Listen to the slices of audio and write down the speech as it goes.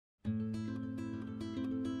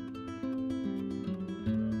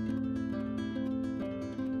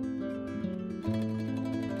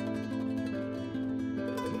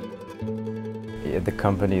The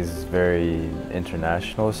company is very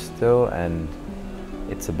international still, and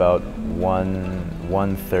it's about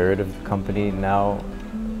one third of the company now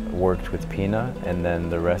worked with Pina, and then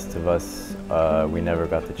the rest of us, we never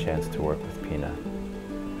got the chance to work with Pina.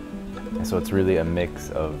 And so it's really a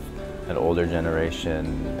mix of an older generation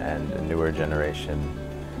and a newer generation.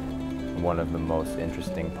 One of the most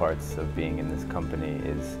interesting parts of being in this company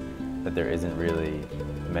is that there isn't really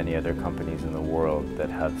many other companies in the world that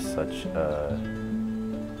have such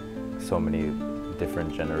so many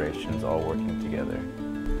different generations all working together.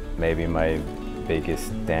 Maybe my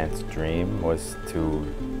biggest dance dream was to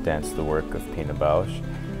dance the work of Pina Bausch,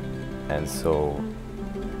 and so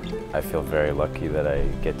I feel very lucky that I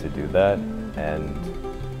get to do that, and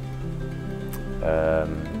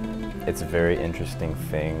it's a very interesting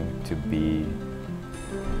thing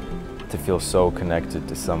to feel so connected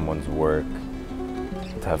to someone's work,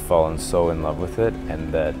 to have fallen so in love with it,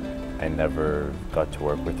 and that I never got to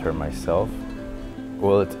work with her myself.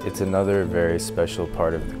 Well, it's another very special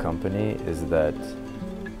part of the company is that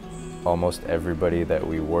almost everybody that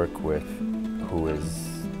we work with who is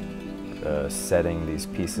setting these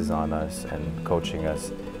pieces on us and coaching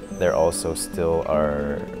us, they're also still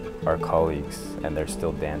our colleagues, and they're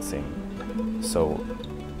still dancing. So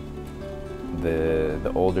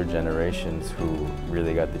the older generations who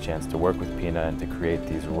really got the chance to work with Pina and to create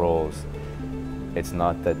these roles, it's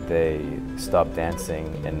not that they stopped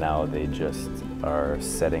dancing and now they just are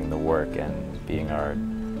setting the work and being our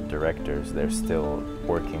directors. They're still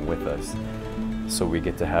working with us. So we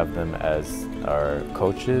get to have them as our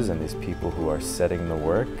coaches and these people who are setting the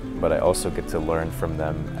work, but I also get to learn from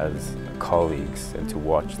them as colleagues and to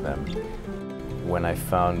watch them. When I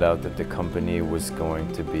found out that the company was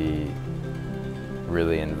going to be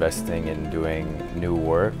really investing in doing new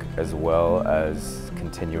work as well as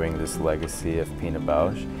continuing this legacy of Pina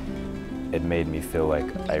Bausch, it made me feel like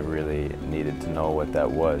I really needed to know what that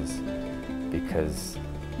was, because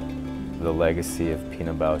the legacy of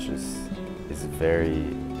Pina Bausch is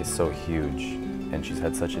so huge, and she's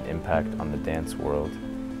had such an impact on the dance world.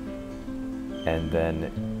 And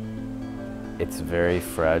then it's a very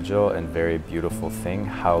fragile and very beautiful thing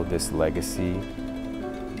how this legacy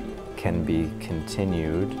can be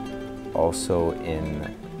continued also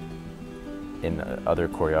in other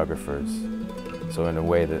choreographers. So in a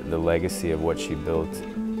way, the legacy of what she built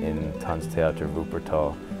in Tanztheater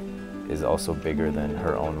Wuppertal is also bigger than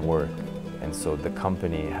her own work. And so the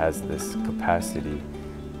company has this capacity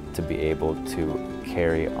to be able to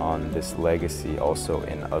carry on this legacy also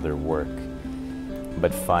in other work.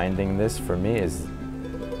 But finding this for me is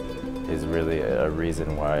really a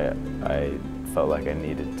reason why I felt like I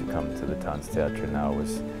needed to come to the Tanztheater now,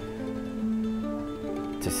 was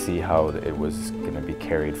to see how it was going to be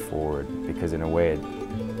carried forward, because in a way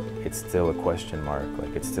it's still a question mark,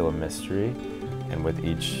 like it's still a mystery, and with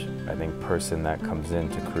each, I think, person that comes in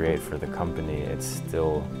to create for the company, it's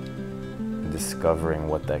still discovering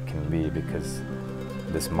what that can be, because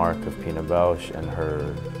this mark of Pina Bausch and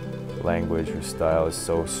her language, her style is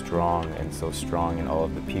so strong, and so strong in all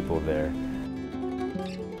of the people there.